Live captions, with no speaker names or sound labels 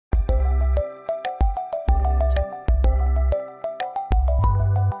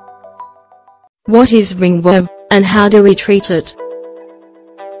What is ringworm, and how do we treat it?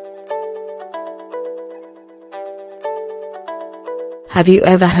 Have you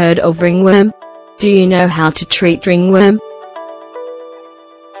ever heard of ringworm? Do you know how to treat ringworm?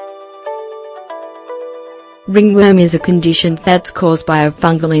 Ringworm is a condition that's caused by a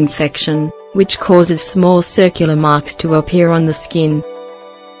fungal infection, which causes small circular marks to appear on the skin.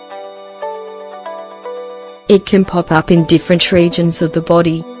 It can pop up in different regions of the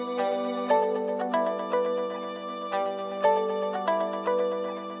body.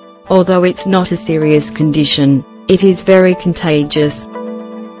 Although it's not a serious condition, it is very contagious.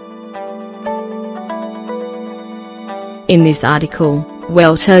 In this article,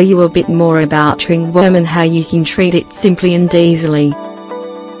 we'll tell you a bit more about ringworm and how you can treat it simply and easily.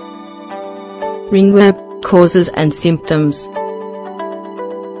 Ringworm, causes and symptoms.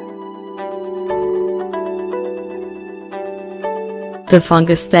 The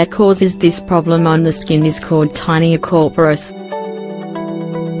fungus that causes this problem on the skin is called contagious.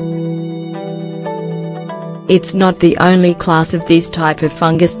 It's not the only class of this type of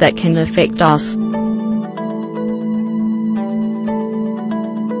fungus that can affect us.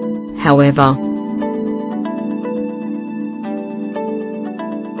 However,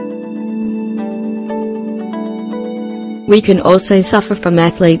 we can also suffer from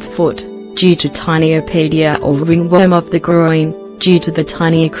athlete's foot, due to tinea or ringworm of the groin, due to the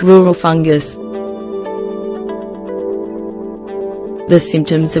tinea fungus. The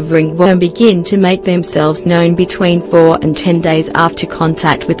symptoms of ringworm begin to make themselves known between 4 and 10 days after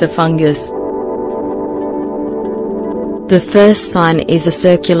contact with the fungus. The first sign is a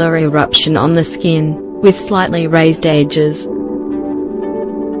circular eruption on the skin, with slightly raised edges.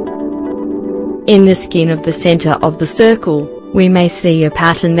 In the skin of the center of the circle, we may see a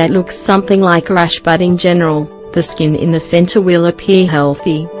pattern that looks something like a rash, but in general, the skin in the center will appear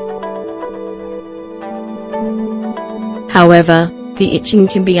healthy. However, the itching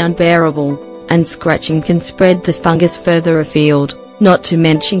can be unbearable, and scratching can spread the fungus further afield, not to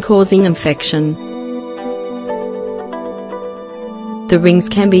mention causing infection. The rings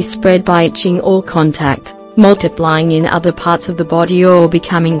can be spread by itching or contact, multiplying in other parts of the body or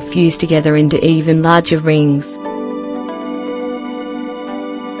becoming fused together into even larger rings.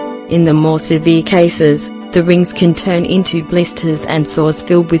 In the more severe cases, the rings can turn into blisters and sores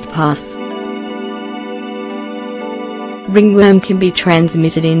filled with pus. Ringworm can be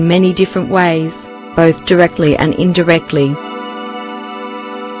transmitted in many different ways, both directly and indirectly.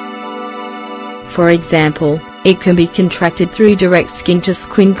 For example, it can be contracted through direct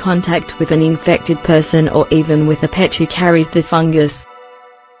skin-to-skin contact with an infected person or even with a pet who carries the fungus.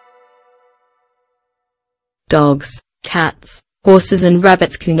 Dogs, cats, horses and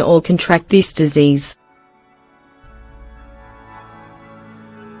rabbits can all contract this disease.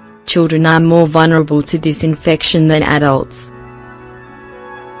 Children are more vulnerable to this infection than adults.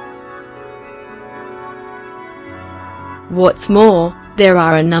 What's more, there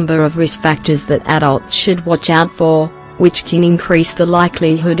are a number of risk factors that adults should watch out for, which can increase the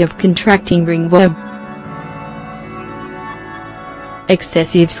likelihood of contracting ringworm.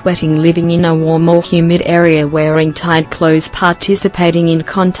 Excessive sweating, living in a warm or humid area, wearing tight clothes, participating in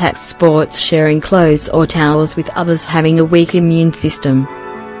contact sports, sharing clothes or towels with others, having a weak immune system.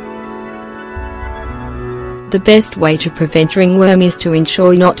 The best way to prevent ringworm is to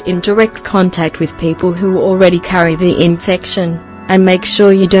ensure not in direct contact with people who already carry the infection, and make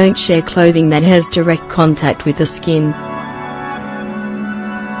sure you don't share clothing that has direct contact with the skin.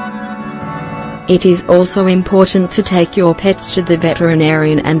 It is also important to take your pets to the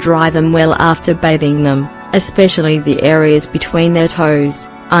veterinarian and dry them well after bathing them, especially the areas between their toes,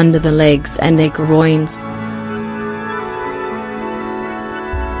 under the legs and their groins.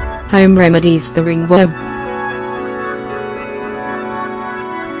 Home remedies for ringworm.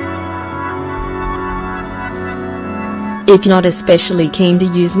 If you're not especially keen to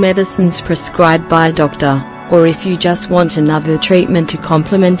use medicines prescribed by a doctor, or if you just want another treatment to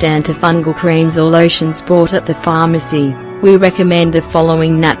complement antifungal creams or lotions bought at the pharmacy, we recommend the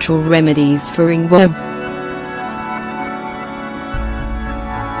following natural remedies for ringworm.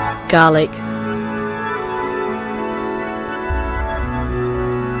 Garlic.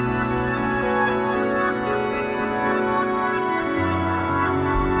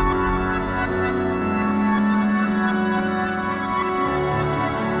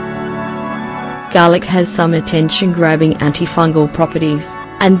 Garlic has some attention-grabbing antifungal properties,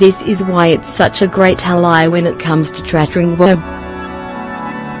 and this is why it's such a great ally when it comes to treating ringworm.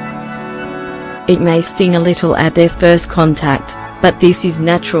 It may sting a little at their first contact, but this is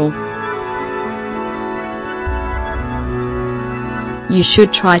natural. You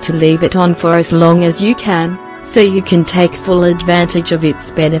should try to leave it on for as long as you can, so you can take full advantage of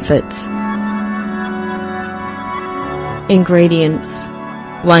its benefits. Ingredients: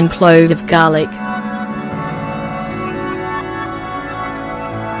 1 clove of garlic,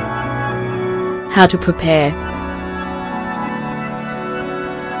 How to prepare.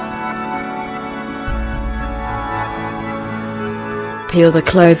 Peel the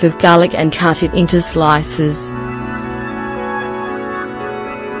clove of garlic and cut it into slices.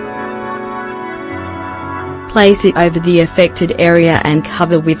 Place it over the affected area and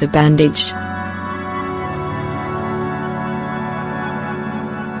cover with a bandage.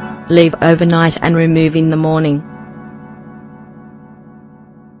 Leave overnight and remove in the morning.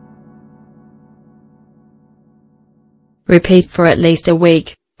 Repeat for at least a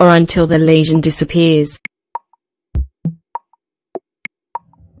week, or until the lesion disappears.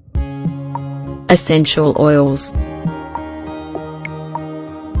 Essential oils.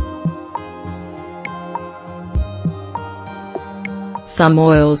 Some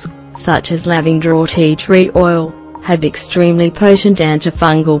oils, such as lavender or tea tree oil, have extremely potent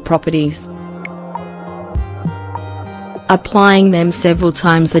antifungal properties. Applying them several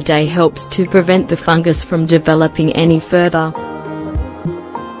times a day helps to prevent the fungus from developing any further.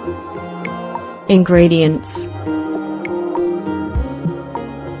 Ingredients: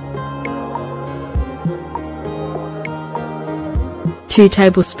 2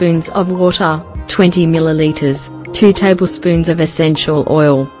 tablespoons of water, 20 milliliters, 2 tablespoons of essential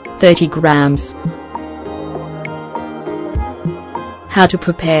oil, 30 grams. How to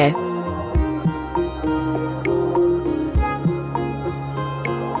prepare.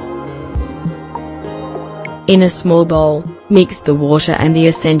 In a small bowl, mix the water and the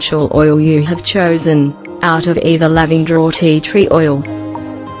essential oil you have chosen, out of either lavender or tea tree oil.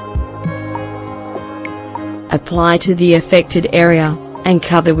 Apply to the affected area, and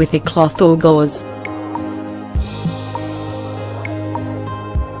cover with a cloth or gauze.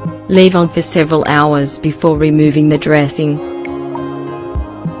 Leave on for several hours before removing the dressing.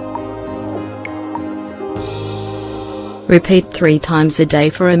 Repeat 3 times a day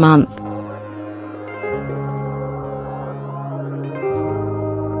for a month.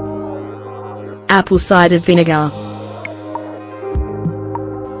 Apple cider vinegar.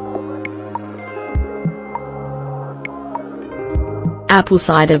 Apple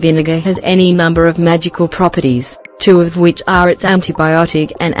cider vinegar has any number of magical properties, 2 of which are its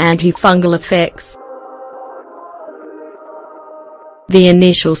antibiotic and antifungal effects. The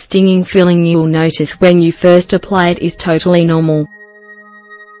initial stinging feeling you'll notice when you first apply it is totally normal.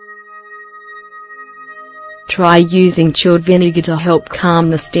 Try using chilled vinegar to help calm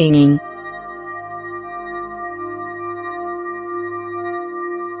the stinging.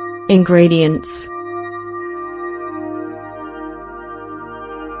 Ingredients: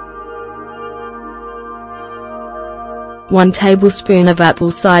 1 tablespoon of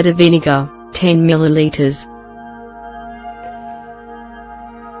apple cider vinegar, 10 milliliters.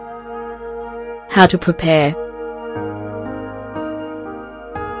 How to prepare.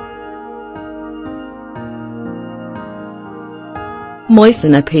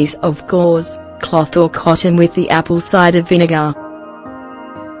 Moisten a piece of gauze, cloth or cotton with the apple cider vinegar.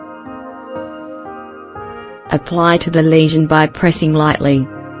 Apply to the lesion by pressing lightly.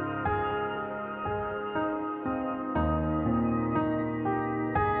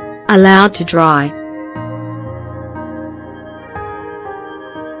 Allow to dry.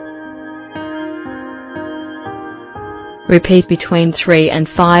 Repeat between 3 and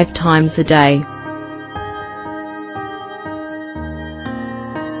 5 times a day.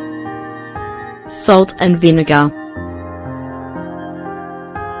 Salt and vinegar.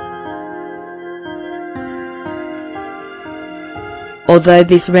 Although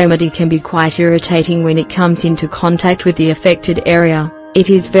this remedy can be quite irritating when it comes into contact with the affected area, it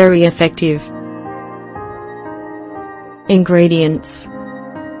is very effective. Ingredients: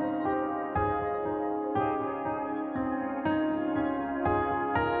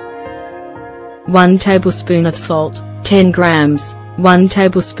 1 tablespoon of salt, 10 grams, 1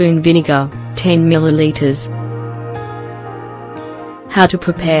 tablespoon vinegar, 10 milliliters. How to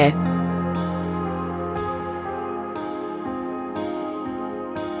prepare.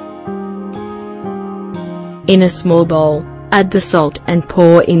 In a small bowl, add the salt and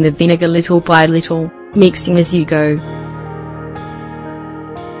pour in the vinegar little by little, mixing as you go.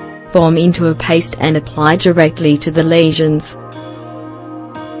 Form into a paste and apply directly to the lesions.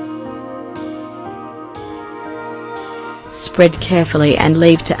 Spread carefully and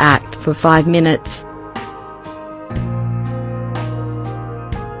leave to act for 5 minutes.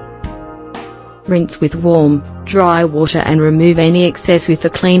 Rinse with warm, dry water and remove any excess with a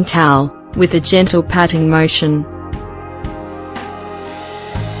clean towel, with a gentle patting motion.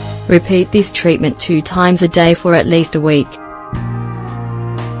 Repeat this treatment 2 times a day for at least a week.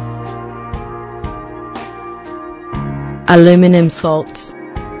 Aluminum salts.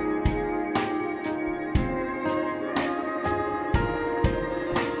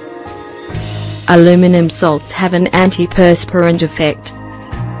 Aluminum salts have an antiperspirant effect.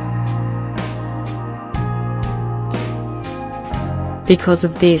 Because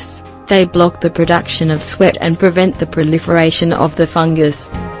of this, they block the production of sweat and prevent the proliferation of the fungus.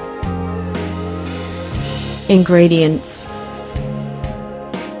 Ingredients: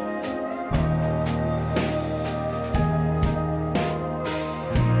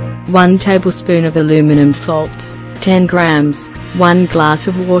 1 tablespoon of aluminum salts, 10 grams, 1 glass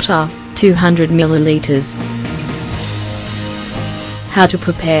of water, 200 milliliters. How to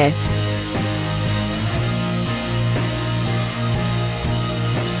prepare.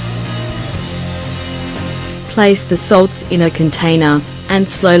 Place the salts in a container, and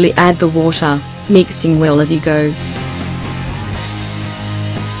slowly add the water, mixing well as you go.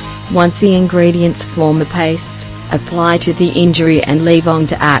 Once the ingredients form a paste, apply to the injury and leave on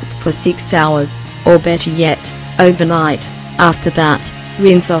to act for 6 hours, or better yet, overnight. After that,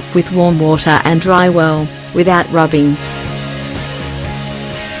 rinse off with warm water and dry well, without rubbing.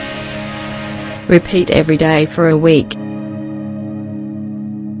 Repeat every day for a week.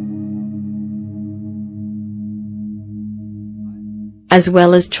 As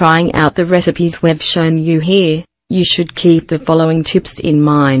well as trying out the recipes we've shown you here, you should keep the following tips in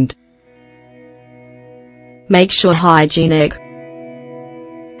mind. Make sure hygienic.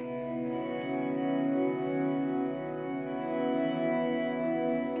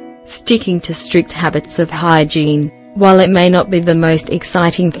 Sticking to strict habits of hygiene, while it may not be the most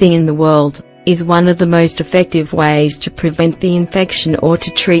exciting thing in the world, is one of the most effective ways to prevent the infection or to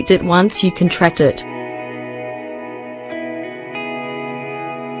treat it once you contract it.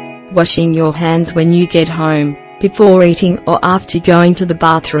 Washing your hands when you get home, before eating or after going to the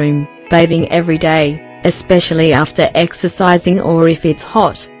bathroom, bathing every day, especially after exercising or if it's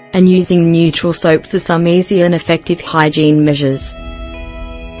hot, and using neutral soaps are some easy and effective hygiene measures.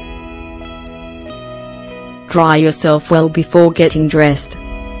 Dry yourself well before getting dressed.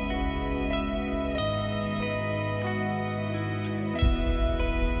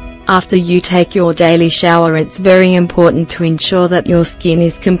 After you take your daily shower, it's very important to ensure that your skin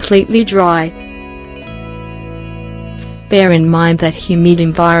is completely dry. Bear in mind that humid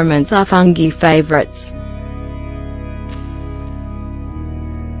environments are fungi favorites.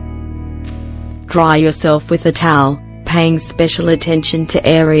 Dry yourself with a towel, paying special attention to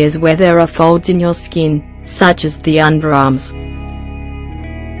areas where there are folds in your skin, such as the underarms.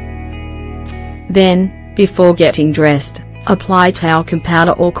 Then, before getting dressed, apply talcum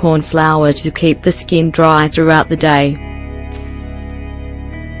powder or corn flour to keep the skin dry throughout the day.